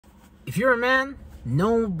if you're a man,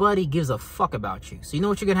 nobody gives a fuck about you. So you know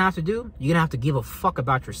what you're going to have to do? You're going to have to give a fuck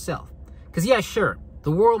about yourself. Because yeah, sure,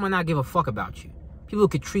 the world might not give a fuck about you. People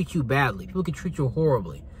could treat you badly. People could treat you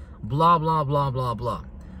horribly. Blah, blah, blah, blah, blah.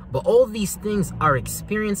 But all these things are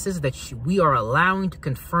experiences that we are allowing to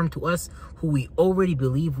confirm to us who we already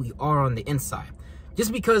believe we are on the inside.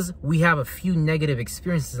 Just because we have a few negative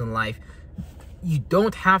experiences in life, you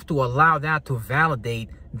don't have to allow that to validate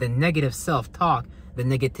the negative self-talk, the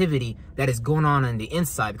negativity that is going on the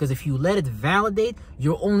inside. Because if you let it validate,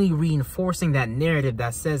 you're only reinforcing that narrative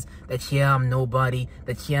that says that, yeah, I'm nobody,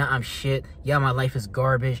 that, yeah, I'm shit, yeah, my life is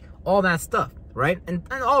garbage, all that stuff, right? And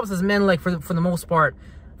all of us as men, like, for the most part,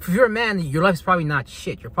 if you're a man, your life's probably not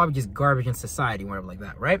shit. You're probably just garbage in society, whatever like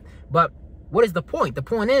that, right? But what is the point? The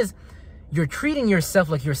point is, you're treating yourself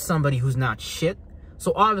like you're somebody who's not shit.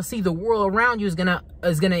 So obviously the world around you is gonna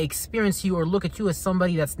experience you or look at you as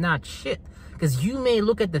somebody that's not shit. Because you may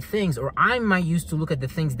look at the things, or I might used to look at the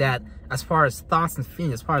things that, as far as thoughts and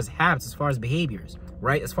feelings, as far as habits, as far as behaviors,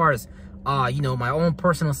 right? As far as, you know, my own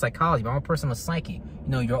personal psychology, my own personal psyche, you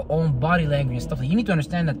know, your own body language and stuff. You need to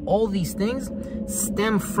understand that all these things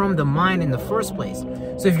stem from the mind in the first place.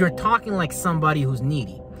 So if you're talking like somebody who's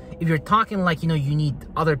needy, if you're talking like, you know, you need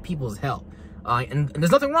other people's help, and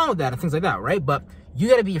there's nothing wrong with that and things like that, right? But you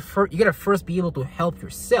gotta first be able to help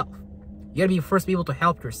yourself. You gotta first be able to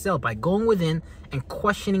help yourself by going within and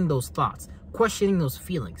questioning those thoughts, questioning those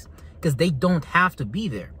feelings, because they don't have to be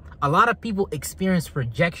there. A lot of people experience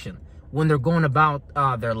rejection when they're going about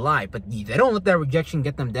their life, but they don't let that rejection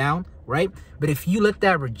get them down, right? But if you let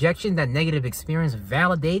that rejection, that negative experience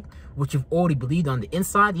validate what you've already believed on the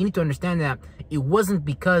inside, you need to understand that it wasn't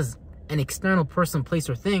because an external person, place,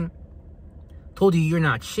 or thing told you you're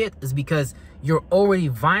not shit. It's because you're already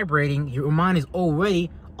vibrating, your mind is already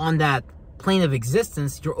on that plane of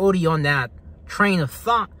existence, you're already on that train of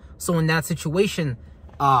thought. So when that situation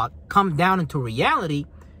come down into reality,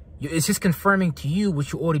 it's just confirming to you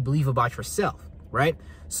what you already believe about yourself, right?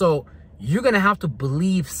 So you're gonna have to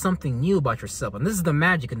believe something new about yourself. And this is the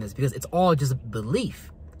magic in this, because it's all just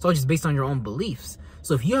belief. It's all just based on your own beliefs.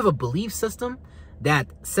 So if you have a belief system that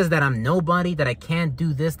says that I'm nobody, that I can't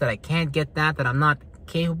do this, that I can't get that, that I'm not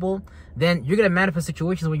capable, then you're going to manifest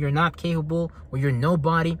situations where you're not capable, where you're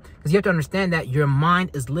nobody. Because you have to understand that your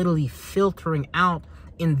mind is literally filtering out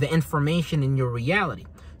in the information in your reality.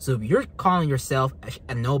 So if you're calling yourself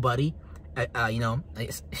a nobody, you know,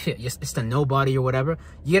 it's just a nobody or whatever,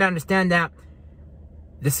 you got to understand that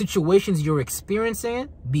the situations you're experiencing,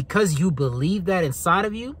 because you believe that inside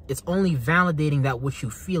of you, it's only validating that what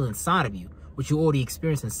you feel inside of you, what you already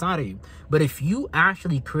experience inside of you. But if you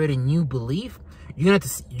actually create a new belief, you're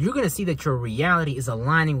gonna see that your reality is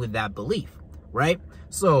aligning with that belief, right?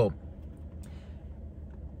 So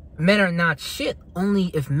men are not shit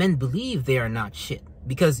only if men believe they are not shit.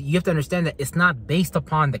 Because you have to understand that it's not based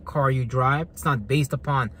upon the car you drive. It's not based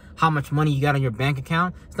upon how much money you got on your bank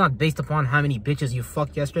account. It's not based upon how many bitches you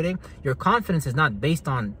fucked yesterday. Your confidence is not based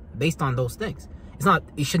on those things.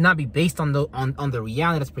 It should not be based on the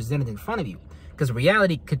reality that's presented in front of you. Because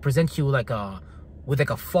reality could present you with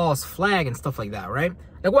a false flag and stuff like that, right?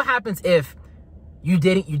 Like, what happens if you're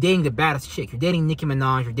dating the baddest chick? You're dating Nicki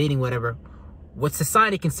Minaj, you're dating whatever, what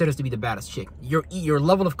society considers to be the baddest chick. Your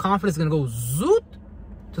level of confidence is gonna go zoot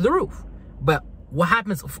to the roof. But what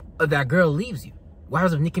happens if that girl leaves you? What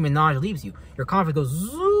happens if Nicki Minaj leaves you? Your confidence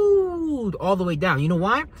goes zoot all the way down. You know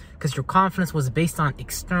why? Because your confidence was based on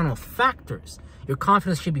external factors. Your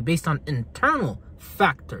confidence should be based on internal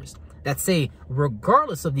factors that say,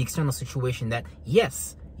 regardless of the external situation, that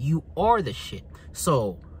yes, you are the shit.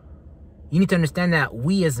 So you need to understand that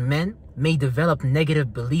we as men may develop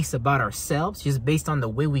negative beliefs about ourselves just based on the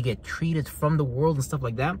way we get treated from the world and stuff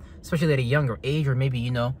like that, especially at a younger age, or maybe,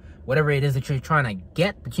 you know, whatever it is that you're trying to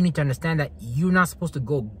get. But you need to understand that you're not supposed to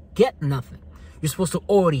go get nothing. You're supposed to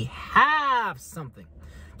already have something.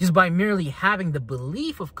 Just by merely having the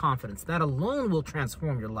belief of confidence, that alone will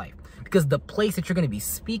transform your life. Because the place that you're going to be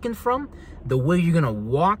speaking from, the way you're going to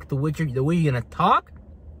walk, the way you're going to talk,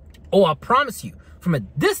 oh, I promise you, from a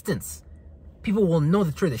distance, people will know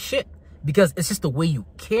that you're the shit. Because it's just the way you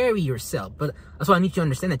carry yourself. But that's why I need you to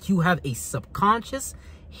understand that you have a subconscious,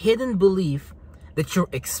 hidden belief that you're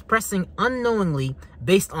expressing unknowingly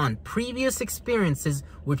based on previous experiences,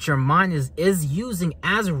 which your mind is using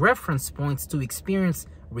as reference points to experience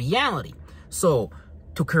reality. So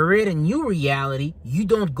to create a new reality, you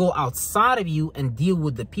don't go outside of you and deal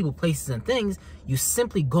with the people, places, and things. You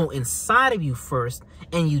simply go inside of you first,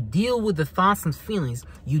 and you deal with the thoughts and feelings.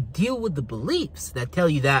 You deal with the beliefs that tell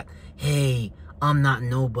you that, hey, I'm not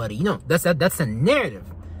nobody. You know, that's a narrative.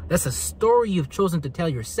 That's a story you've chosen to tell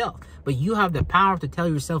yourself. But you have the power to tell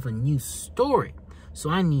yourself a new story. So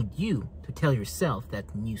I need you to tell yourself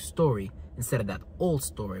that new story instead of that old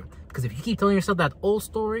story. Because if you keep telling yourself that old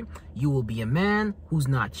story, you will be a man who's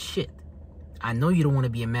not shit. I know you don't want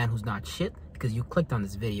to be a man who's not shit because you clicked on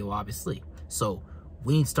this video, obviously. So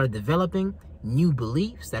we need to start developing new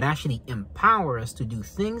beliefs that actually empower us to do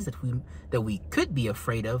things that we could be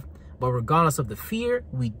afraid of, but regardless of the fear,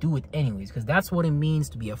 we do it anyways, because that's what it means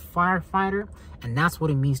to be a firefighter, and that's what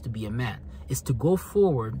it means to be a man, is to go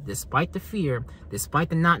forward despite the fear, despite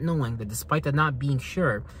the not knowing, despite the not being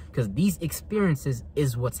sure, because these experiences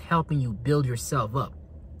is what's helping you build yourself up.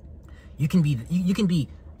 You can be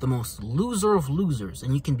the most loser of losers,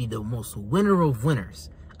 and you can be the most winner of winners,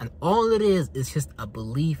 and all it is just a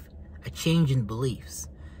belief, a change in beliefs.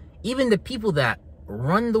 Even the people that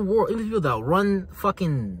run the world, even people that run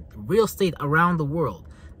fucking real estate around the world,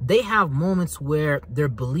 they have moments where their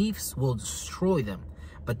beliefs will destroy them,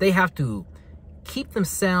 but they have to keep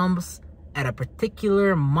themselves at a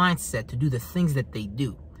particular mindset to do the things that they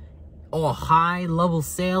do. All high-level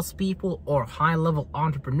salespeople or high-level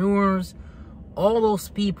entrepreneurs, all those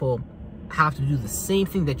people have to do the same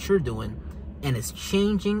thing that you're doing, and it's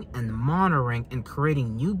changing and monitoring and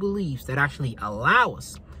creating new beliefs that actually allow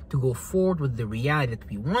us to go forward with the reality that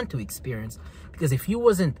we want to experience. Because if you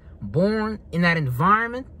wasn't born in that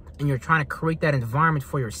environment and you're trying to create that environment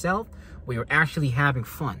for yourself, where you're actually having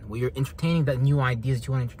fun, where you're entertaining the new ideas that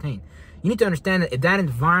you want to entertain, you need to understand that if that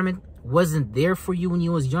environment wasn't there for you when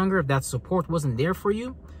you was younger, if that support wasn't there for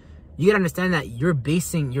you, you gotta understand that you're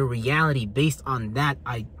basing your reality based on that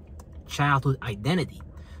childhood identity.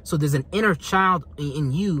 So there's an inner child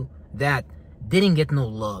in you that didn't get no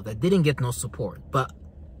love, that didn't get no support. But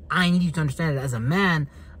I need you to understand that as a man,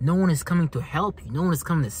 no one is coming to help you. No one is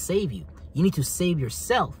coming to save you. You need to save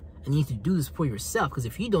yourself, and you need to do this for yourself. Because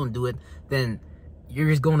if you don't do it, then you're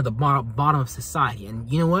just going to the bottom of society.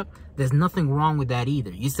 And you know what? There's nothing wrong with that either.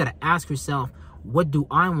 You just got to ask yourself, what do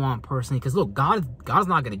I want personally? Because look, God's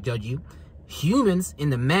not going to judge you. Humans in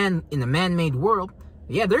the man-made world,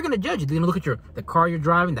 yeah, they're going to judge you. They're going to look at the car you're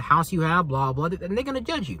driving, the house you have, blah, blah, and they're going to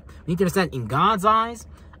judge you. You need to understand, in God's eyes,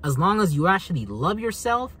 as long as you actually love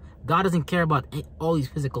yourself, God doesn't care about all these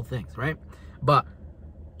physical things, right? But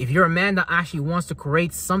if you're a man that actually wants to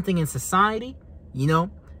create something in society, you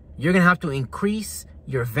know, you're going to have to increase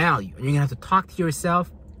your value. And you're going to have to talk to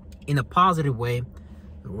yourself in a positive way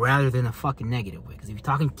rather than a fucking negative way. Because if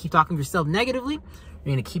you keep talking to yourself negatively,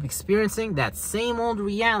 you're going to keep experiencing that same old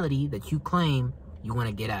reality that you claim you want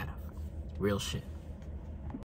to get out of. Real shit.